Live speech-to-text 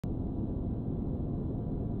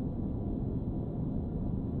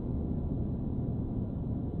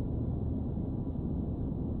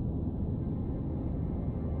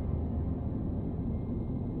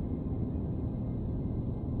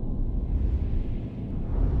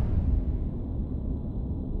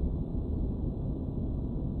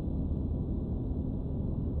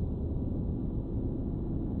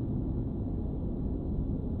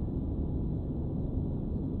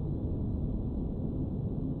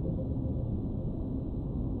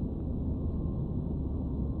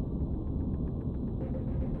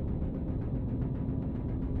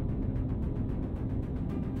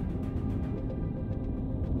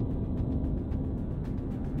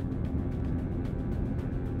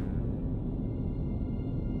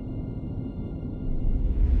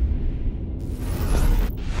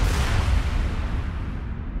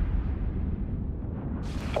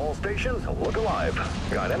stations, look alive.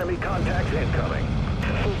 Got enemy contacts incoming.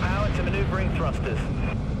 Full power to maneuvering thrusters.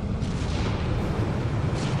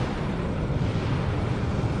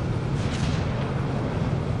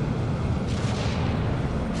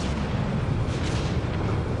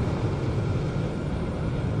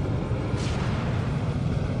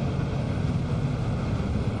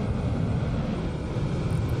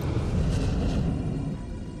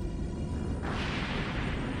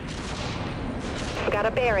 Got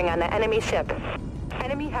a bearing on the enemy ship.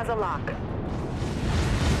 Enemy has a lock.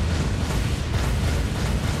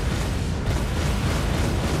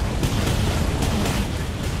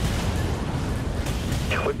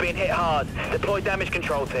 We've been hit hard. Deploy damage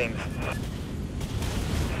control teams.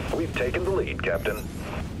 We've taken the lead, Captain.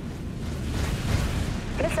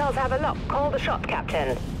 Missiles have a lock. Call the shot,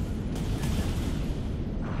 Captain.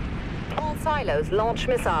 All silos launch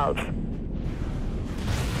missiles.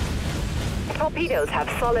 Torpedoes have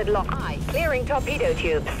solid lock. Aye, clearing torpedo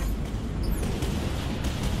tubes.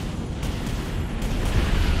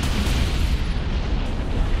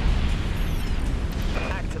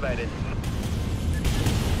 Activated.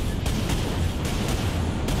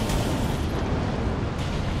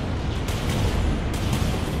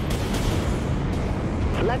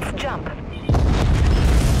 Let's jump.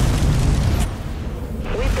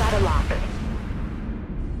 We've got a lock.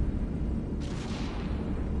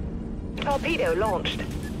 Torpedo launched.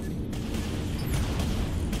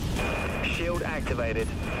 Shield activated.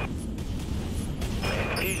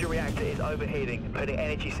 Fusion reactor is overheating, putting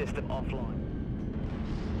energy system offline.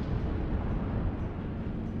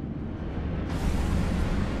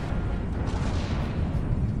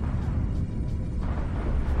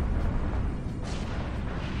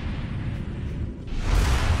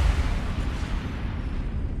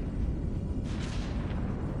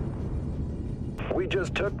 We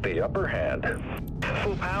just took the upper hand.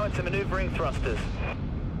 Full power to maneuvering thrusters.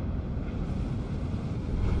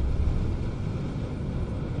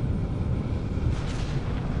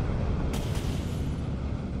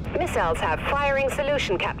 Missiles have firing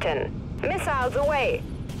solution, Captain. Missiles away.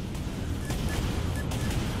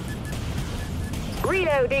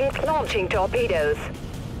 Reloading, launching torpedoes.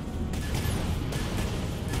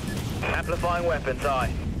 Amplifying weapons,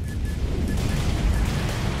 aye.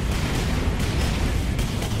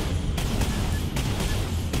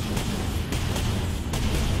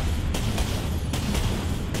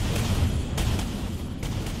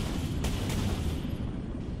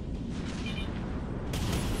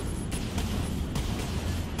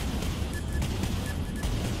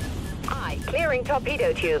 Clearing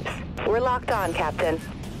torpedo tubes. We're locked on, Captain.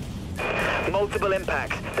 Multiple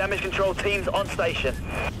impacts. Damage control teams on station.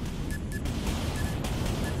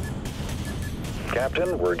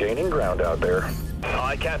 Captain, we're gaining ground out there.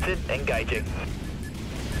 Aye, Captain. Engaging.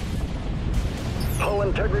 Hull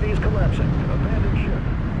integrity is collapsing. Abandoned ship.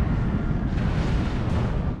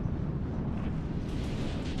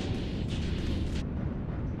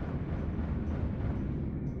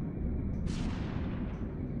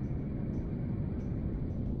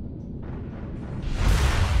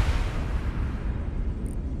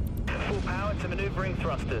 Full power to maneuvering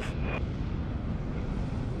thrusters.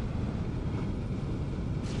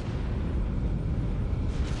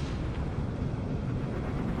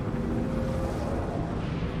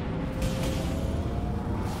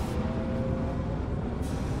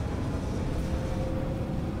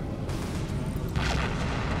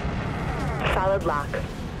 Solid lock.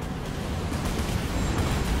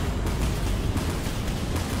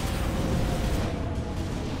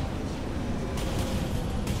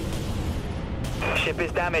 Ship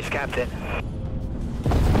is damaged, Captain.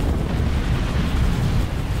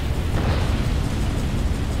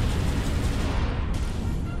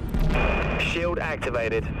 Shield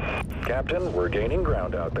activated. Captain, we're gaining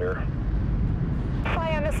ground out there.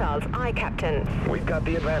 Fire missiles, aye, Captain. We've got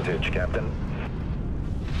the advantage, Captain.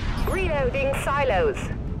 Reloading silos.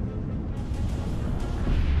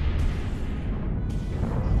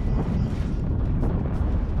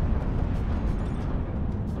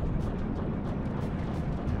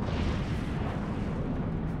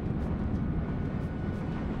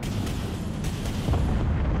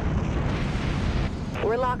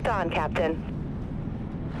 We're locked on, Captain.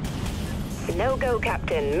 No go,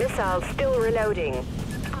 Captain. Missiles still reloading.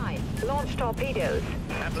 Aye. Launch torpedoes.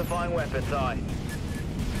 Amplifying weapons, aye.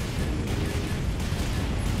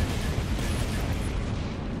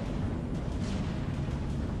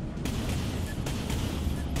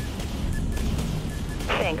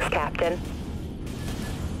 Thanks, Captain.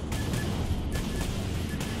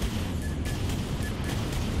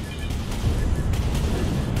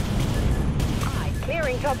 Aye.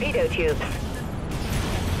 Clearing torpedo tubes.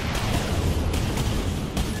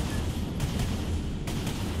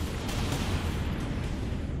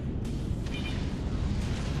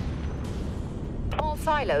 All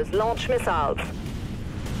silos launch missiles.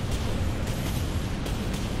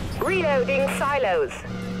 Reloading silos.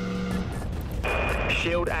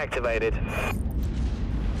 Shield activated.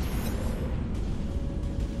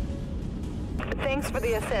 Thanks for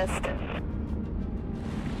the assist.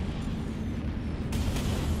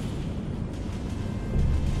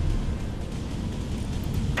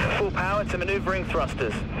 Full power to maneuvering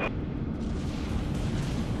thrusters.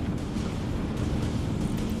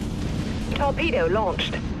 Torpedo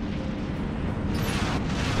launched.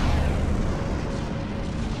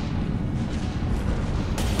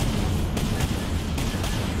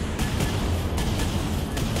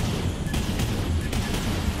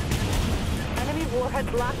 Enemy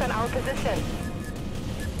warheads locked on our position.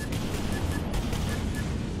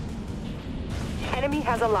 Enemy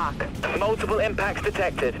has a lock. Multiple impacts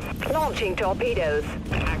detected. Launching torpedoes.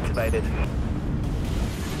 Activated.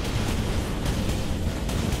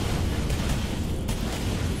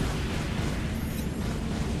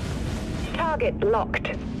 Target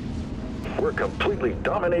locked. We're completely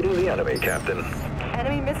dominating the enemy, Captain.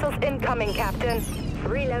 Enemy missiles incoming, Captain.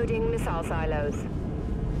 Reloading missile silos.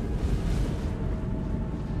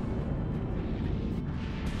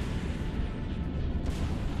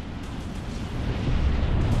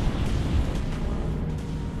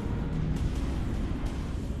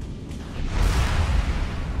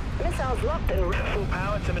 Missiles locked and Full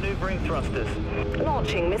power to maneuvering thrusters.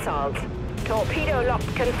 launching missiles. Torpedo lock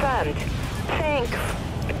confirmed. Thanks.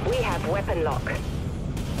 We have weapon lock.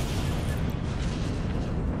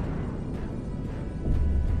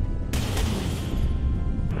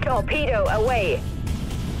 Torpedo away.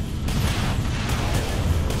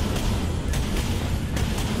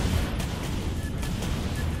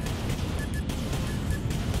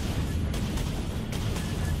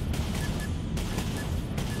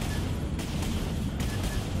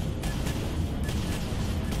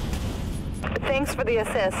 Thanks for the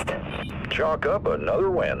assist. Chalk up another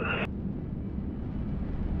win.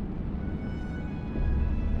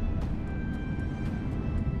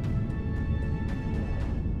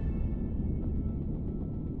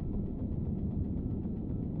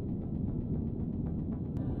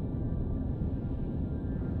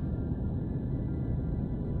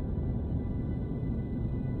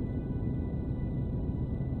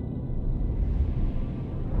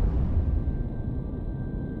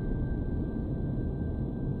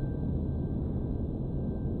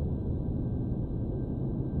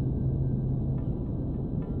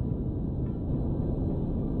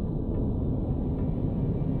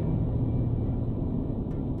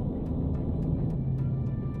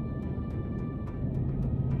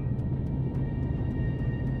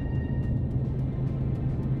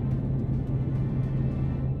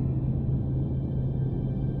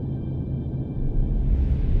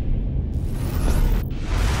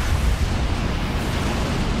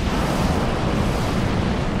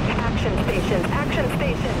 Action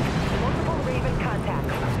stations. Multiple Raven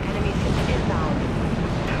contacts. Enemy ships inbound.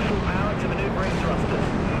 Full power to maneuvering thrusters.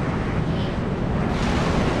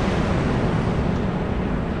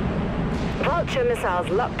 Vulture missiles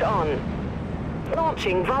locked on.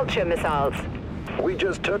 Launching Vulture missiles. We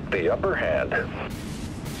just took the upper hand.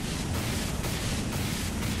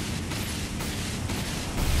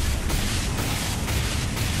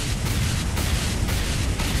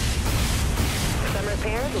 Some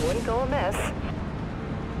repairs wouldn't go amiss.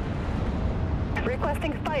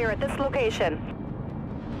 Requesting fire at this location.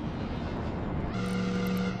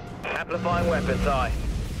 Amplifying weapons, aye.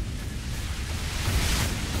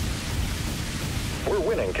 We're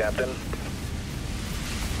winning, Captain.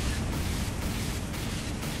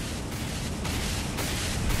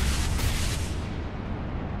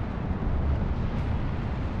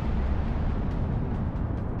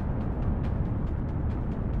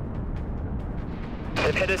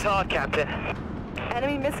 They've hit us hard, Captain.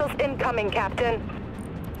 Enemy missiles incoming, Captain.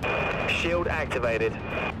 Shield activated.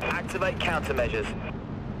 Activate countermeasures.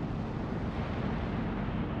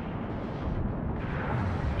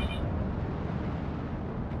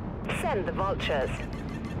 Send the vultures.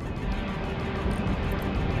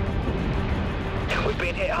 We've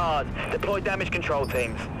been hit hard. Deploy damage control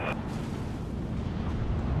teams.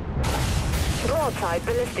 Broadside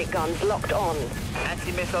ballistic guns locked on.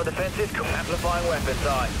 Anti-missile defenses. Amplifying weapons,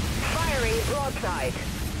 aye. Firing broadside.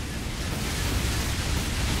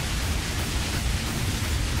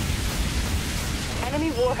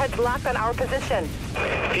 Enemy warheads locked on our position.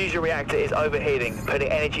 Fusion reactor is overheating, putting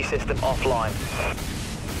energy system offline.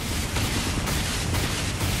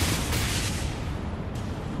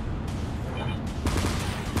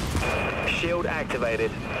 Shield activated.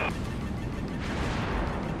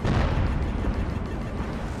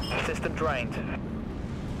 System drained.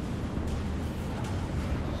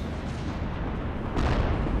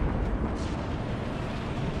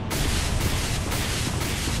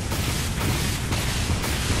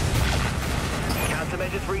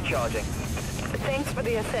 Countermeasures recharging. Thanks for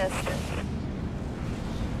the assist.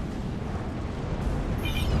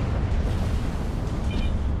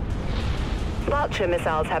 Vulture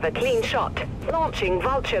missiles have a clean shot. Launching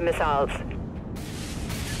Vulture missiles.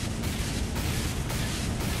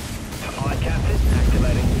 Aye, Captain.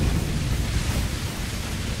 Activating.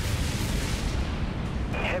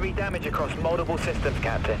 Heavy damage across multiple systems,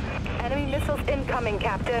 Captain. Enemy missiles incoming,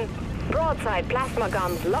 Captain. Broadside plasma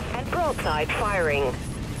guns locked and broadside firing.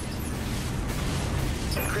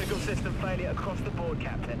 Critical system failure across the board,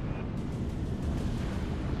 Captain.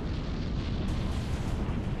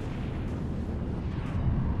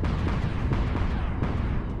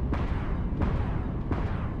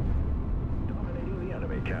 Dominating the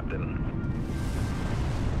enemy, Captain.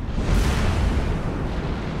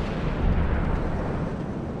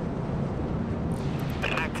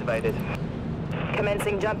 Activated.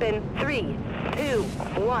 Commencing jump in 3, 2,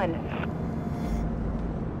 1.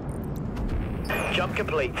 Jump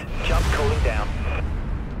complete. Jump cooling down.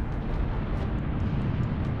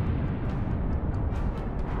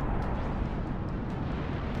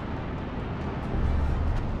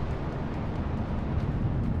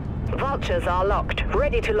 Vultures are locked,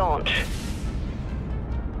 ready to launch.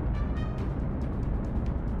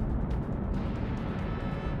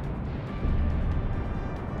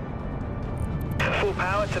 Full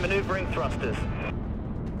power to maneuvering thrusters.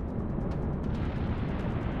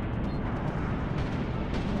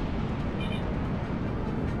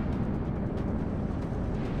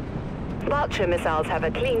 Vulture missiles have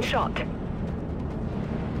a clean shot.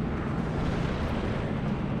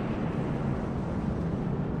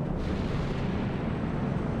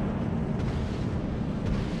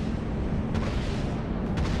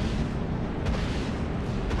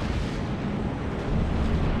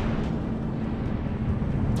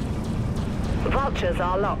 Vultures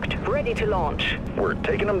are locked, ready to launch. We're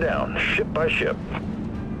taking them down, ship by ship.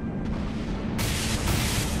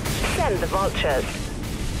 Send the Vultures.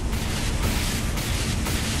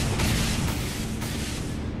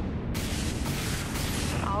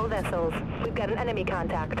 All vessels, we've got an enemy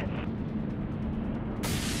contact.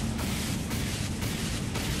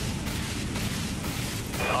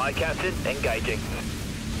 Aye, Captain. Engaging.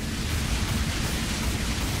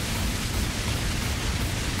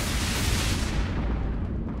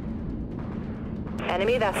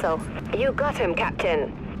 Enemy vessel. You got him,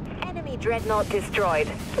 Captain. Enemy Dreadnought destroyed.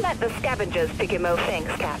 Let the scavengers pick him up.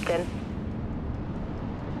 Thanks, Captain.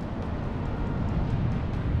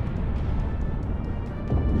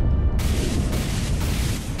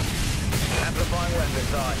 Amplifying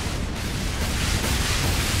weapons. Aye.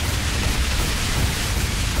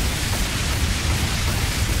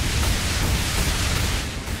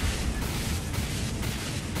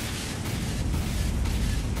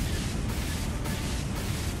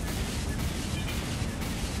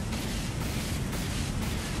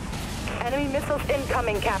 Enemy missiles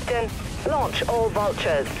incoming, Captain. Launch all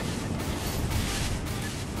Vultures.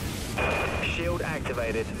 Shield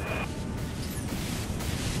activated.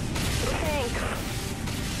 Thanks.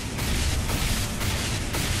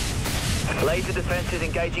 Laser defenses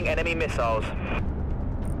engaging enemy missiles.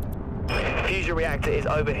 Fusion reactor is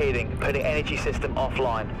overheating, putting energy system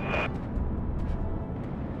offline.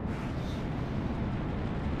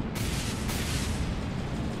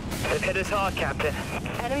 They've hit us hard, Captain.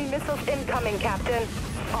 Enemy missiles incoming, Captain.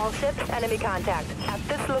 All ships, enemy contact. At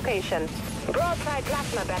this location. Broadside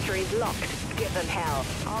plasma batteries locked. Give them hell.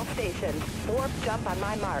 All stations. Warp jump on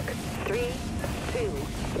my mark. 3, 2,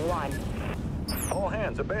 1. All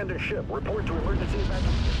hands, abandon ship. Report to emergency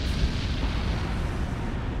evacuation.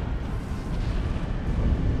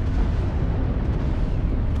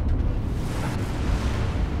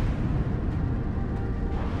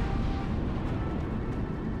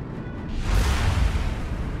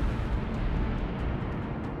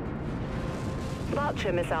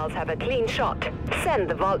 Vulture missiles have a clean shot. Send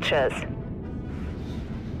the Vultures.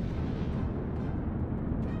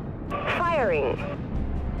 Firing.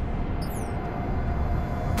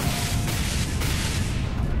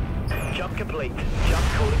 Jump complete. Jump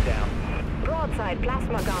cooling down. Broadside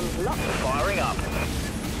plasma guns locked. Firing up.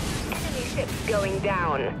 Enemy ships going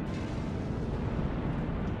down.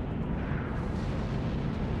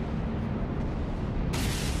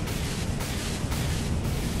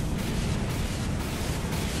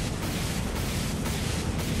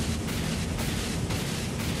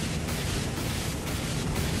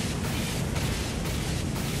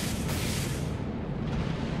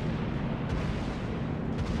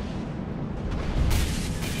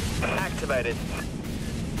 Activated.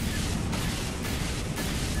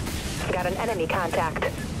 Got an enemy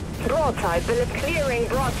contact. Broadside billet clearing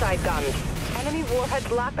broadside guns. Enemy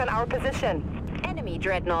warheads locked on our position. Enemy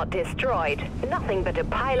Dreadnought destroyed. Nothing but a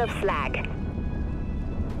pile of slag.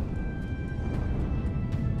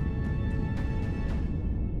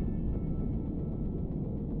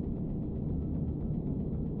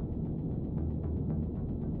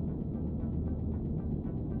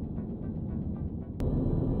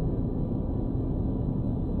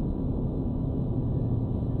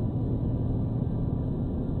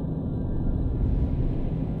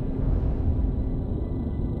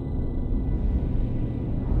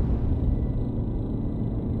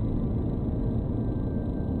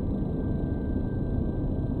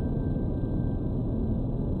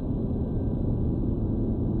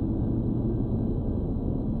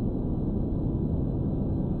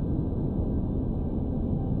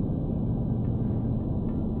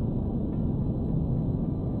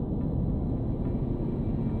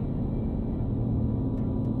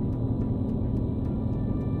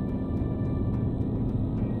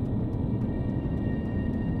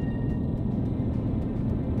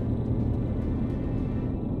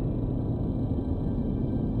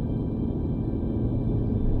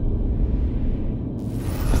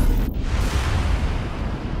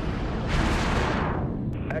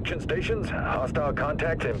 Action stations, hostile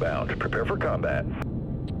contacts inbound. Prepare for combat.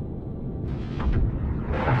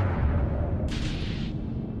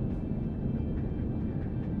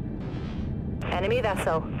 Enemy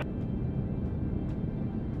vessel.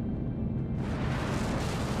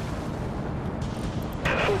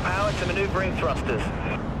 Full power to maneuvering thrusters.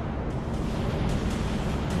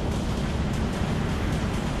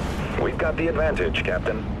 We've got the advantage,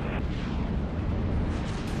 Captain.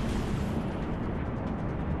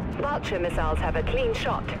 Vulture missiles have a clean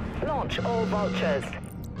shot. Launch all vultures.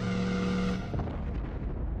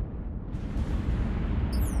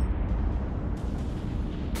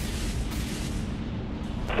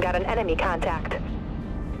 Got an enemy contact.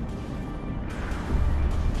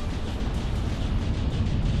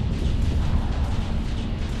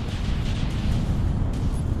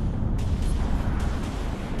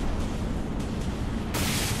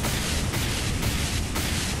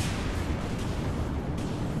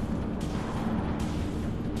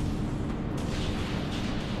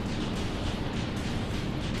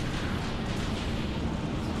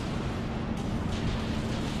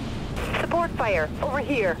 Support fire, over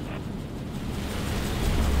here.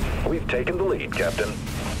 We've taken the lead, Captain.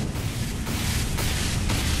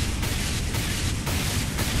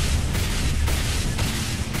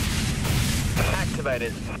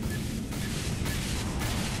 Activated.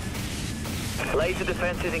 Laser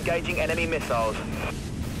defenses engaging enemy missiles.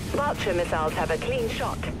 Vulture missiles have a clean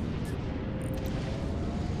shot.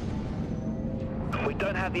 We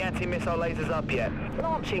don't have the anti-missile lasers up yet.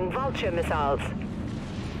 Launching Vulture missiles.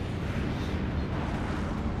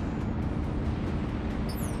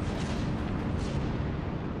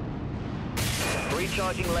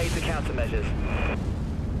 Recharging laser countermeasures.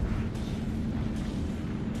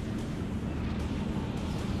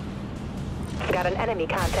 Got an enemy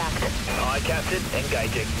contact. Aye, Captain.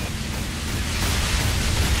 Engaging.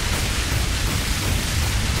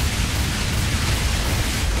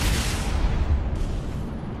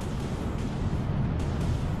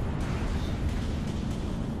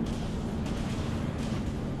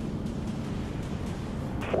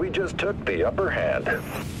 We just took the upper hand.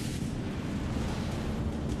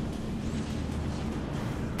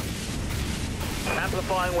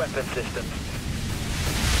 Amplifying weapon system.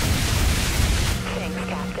 Thanks,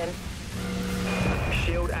 Captain.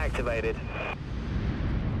 Shield activated.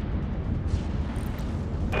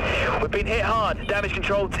 We've been hit hard. Damage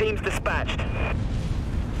control teams dispatched.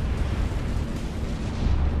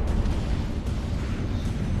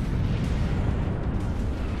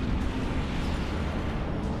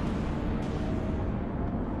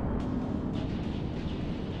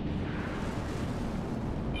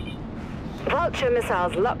 Vulture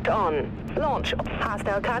missiles locked on. Launch.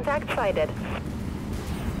 Hostile contact sighted.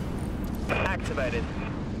 Activated.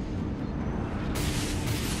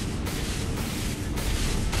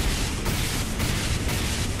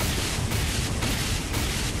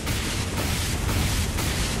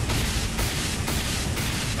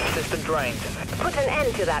 System drained. Put an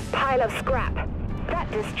end to that pile of scrap.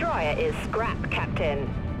 That destroyer is scrap, Captain.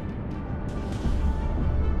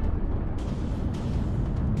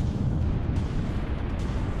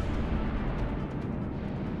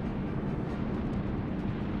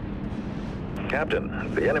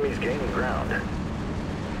 Captain, the enemy's gaining ground.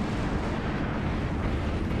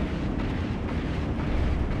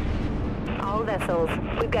 all vessels.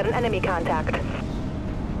 We've got an enemy contact.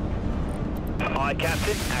 Aye,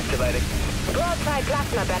 Captain. Activating. Broadside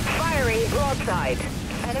plasma bat firing broadside.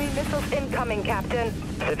 Enemy missiles incoming, Captain.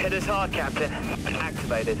 They've hit us hard, Captain.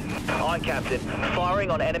 Activated. Aye, Captain.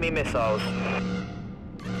 Firing on enemy missiles.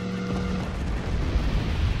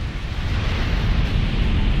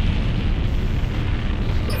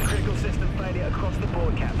 Critical system failure across the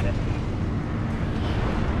board, Captain.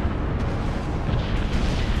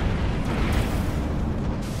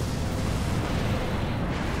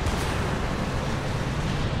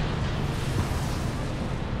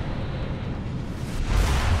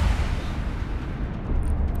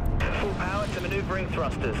 Full power to maneuvering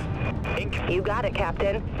thrusters. You got it,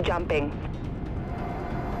 Captain. Jumping.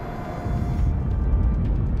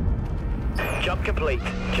 Jump complete.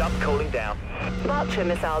 Jump cooling down. Vulture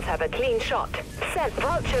missiles have a clean shot. Set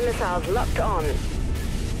Vulture missiles locked on.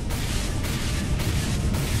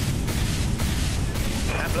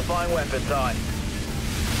 Amplifying weapons, aye.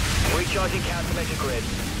 Recharging countermeasure grid.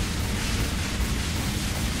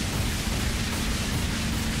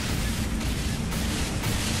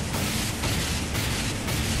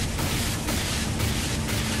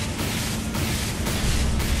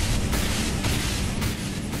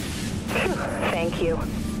 Thank you.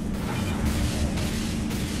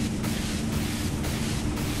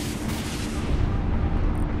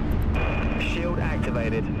 Shield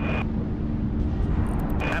activated.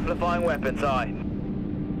 Amplifying weapons, aye.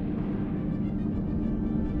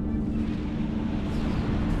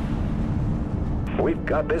 We've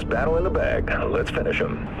got this battle in the bag. Let's finish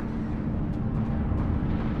him.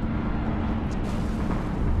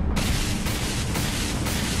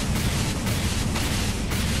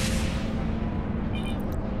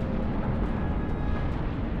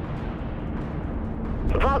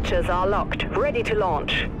 Vultures are locked, ready to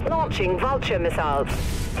launch. Launching Vulture missiles.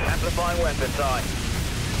 Amplifying weapons, aye.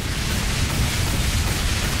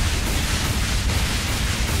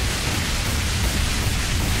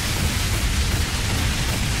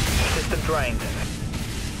 System drained.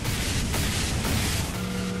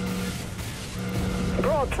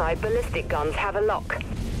 Broadside ballistic guns have a lock.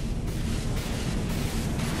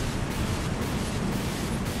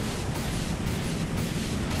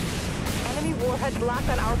 Enemy warheads locked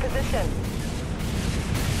on our position.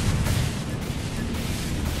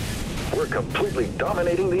 We're completely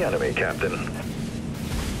dominating the enemy, Captain.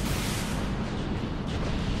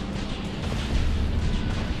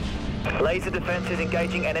 Laser defenses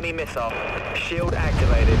engaging enemy missile. Shield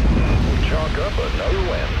activated. Chalk up another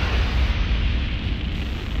win.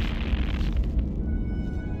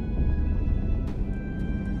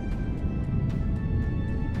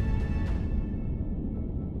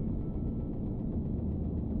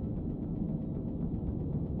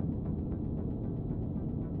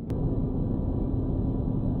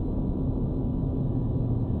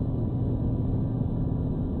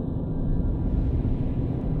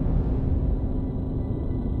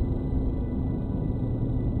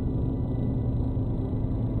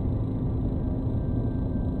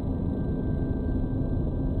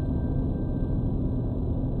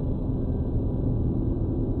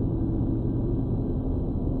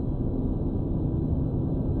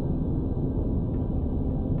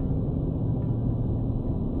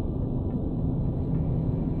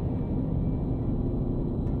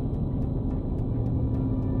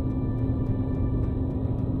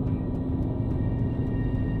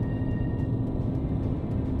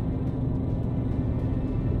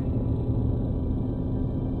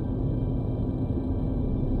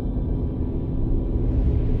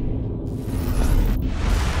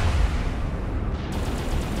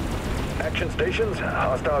 Action stations,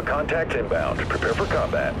 hostile contacts inbound. Prepare for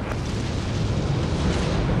combat.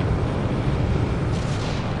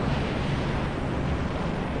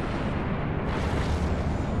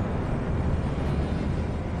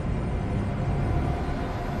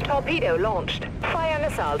 Torpedo launched. Fire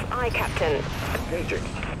missiles, aye, Captain. Engaging.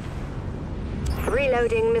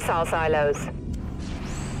 Reloading missile silos.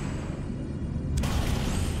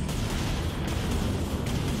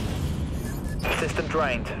 System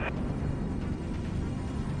drained.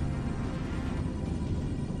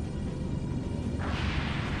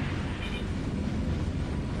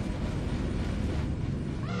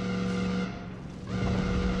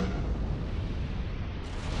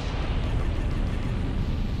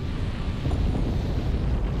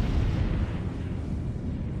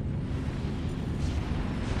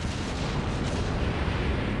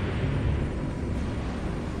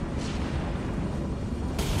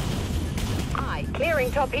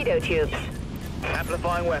 Clearing torpedo tubes.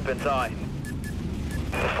 Amplifying weapons, aye.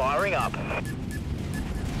 Firing up.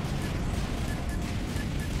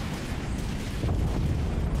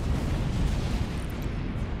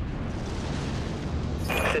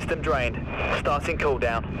 System drained. Starting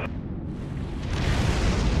cooldown.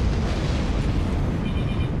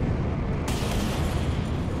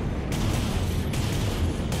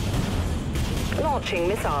 Launching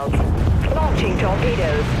missiles. Launching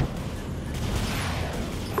torpedoes.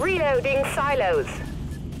 Reloading silos.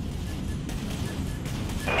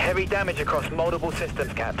 Heavy damage across multiple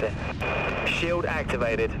systems, Captain. Shield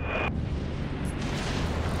activated.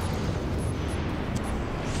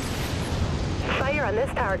 Fire on this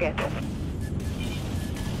target.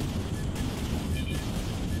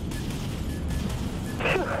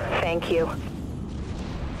 Phew, thank you.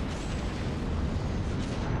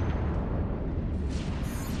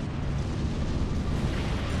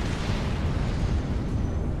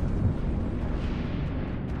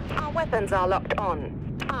 Our weapons are locked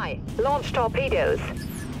on. I launch torpedoes.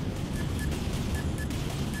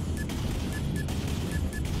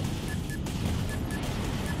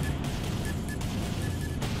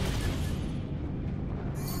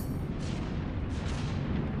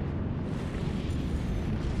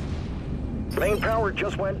 Main power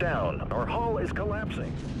just went down. Our hull is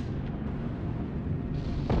collapsing.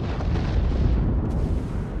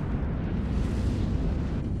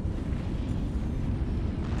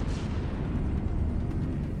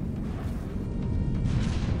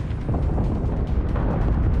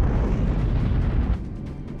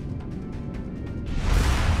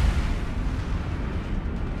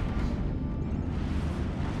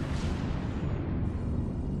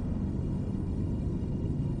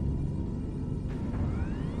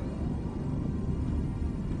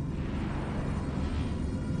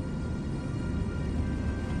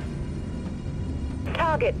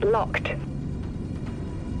 Target locked.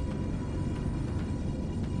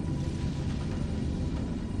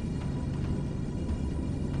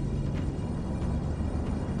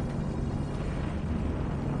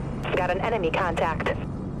 Got an enemy contact.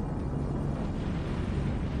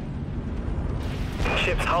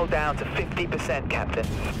 Ship's hull down to 50%, Captain.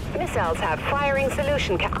 Missiles have firing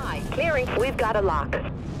solution. I clearing. We've got a lock.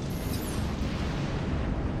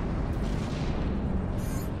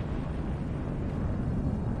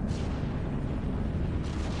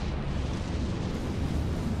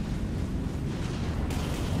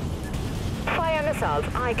 Missiles,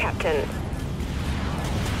 aye, Captain.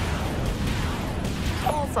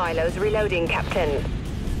 All silos reloading, Captain.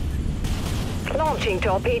 Launching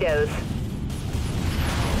torpedoes.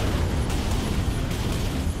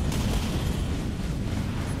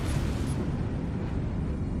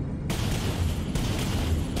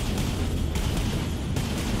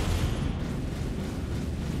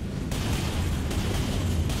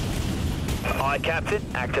 Aye, Captain.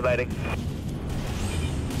 Activating.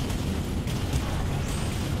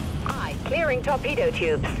 Clearing torpedo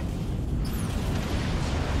tubes.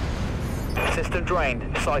 System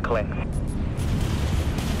drained. Cycling.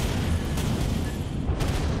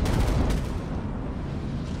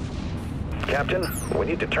 Captain, we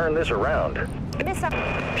need to turn this around. Missile.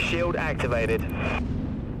 Shield activated.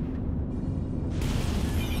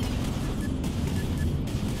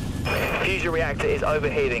 Fusion reactor is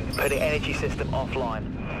overheating, putting energy system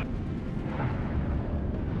offline.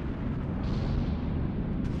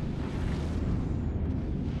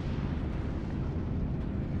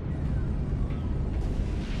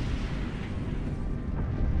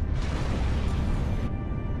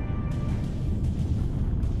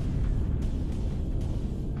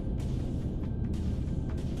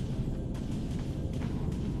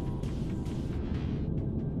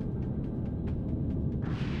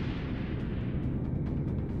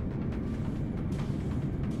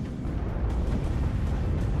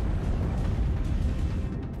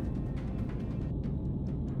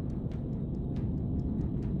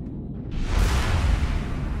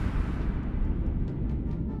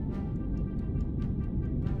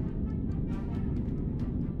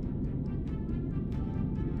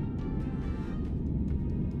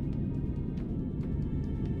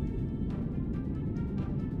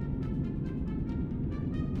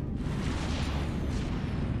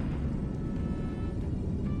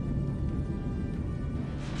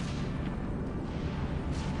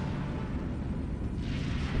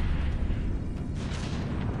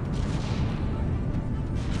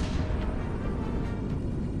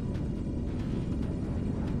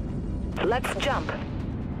 Let's jump.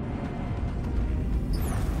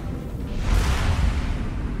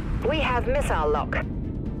 We have missile lock.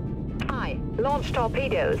 I launch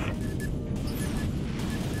torpedoes.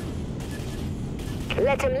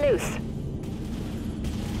 Let him loose.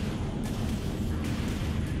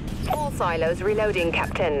 All silos reloading,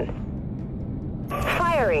 Captain.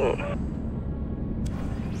 Firing.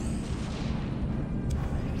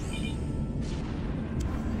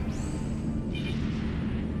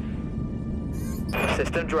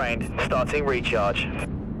 System drained. Starting recharge.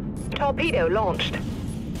 Torpedo launched.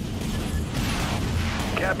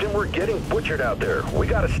 Captain, we're getting butchered out there. We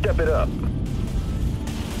gotta step it up.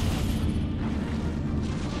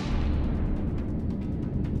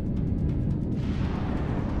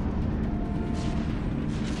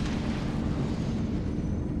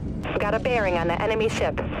 Got a bearing on the enemy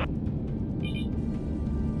ship.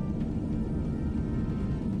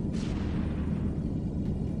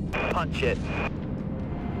 Punch it.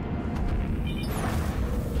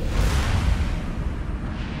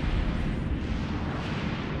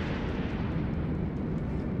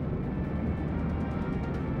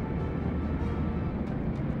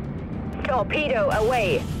 Torpedo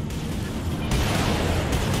away.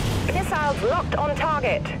 Missiles locked on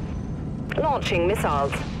target. Launching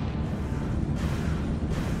missiles.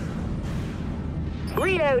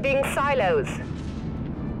 Reloading silos.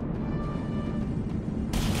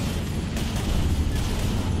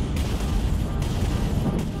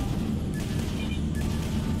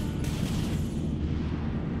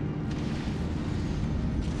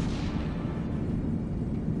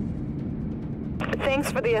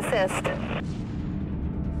 Thanks for the assist.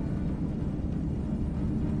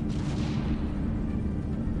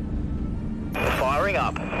 Firing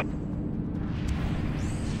up.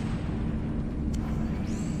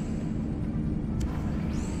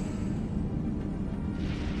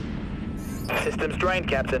 Systems drained,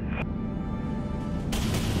 Captain.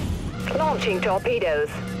 Launching torpedoes.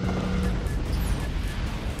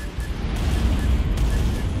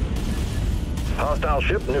 Hostile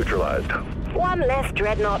ship neutralized. One less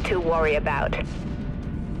Dreadnought to worry about.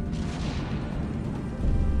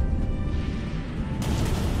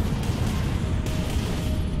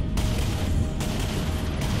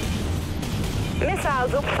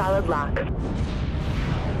 Missiles up, solid lock.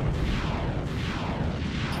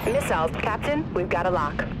 Missiles, Captain, we've got a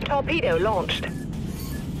lock. Torpedo launched.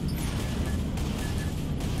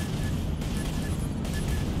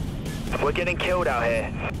 We're getting killed out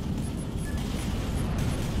here.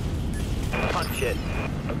 Punch it.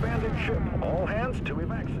 Abandoned ship. All hands to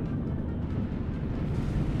evacuate.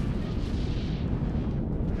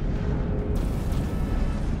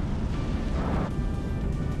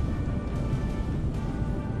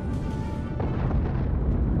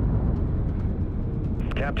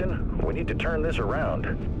 Captain, we need to turn this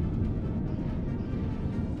around.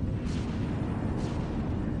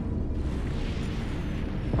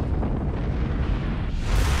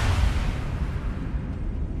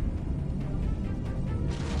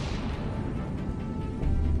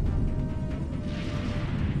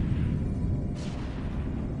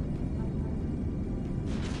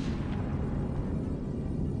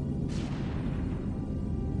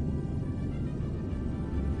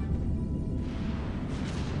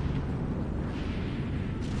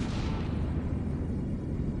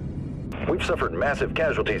 We've suffered massive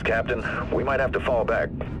casualties, Captain. We might have to fall back.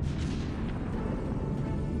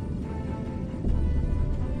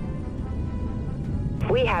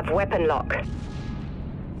 We have weapon lock.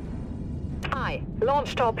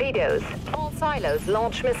 Launch torpedoes. All silos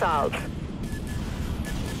launch missiles.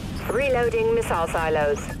 Reloading missile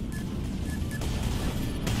silos.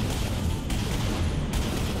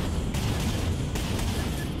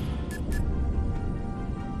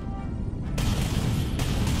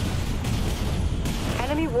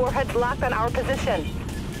 Enemy warheads locked on our position.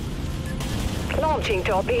 Launching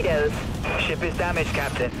torpedoes. Ship is damaged,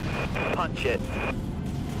 Captain. Punch it.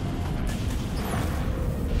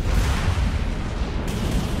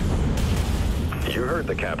 You heard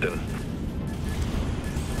the captain.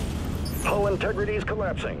 Hull integrity is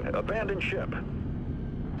collapsing. Abandoned ship.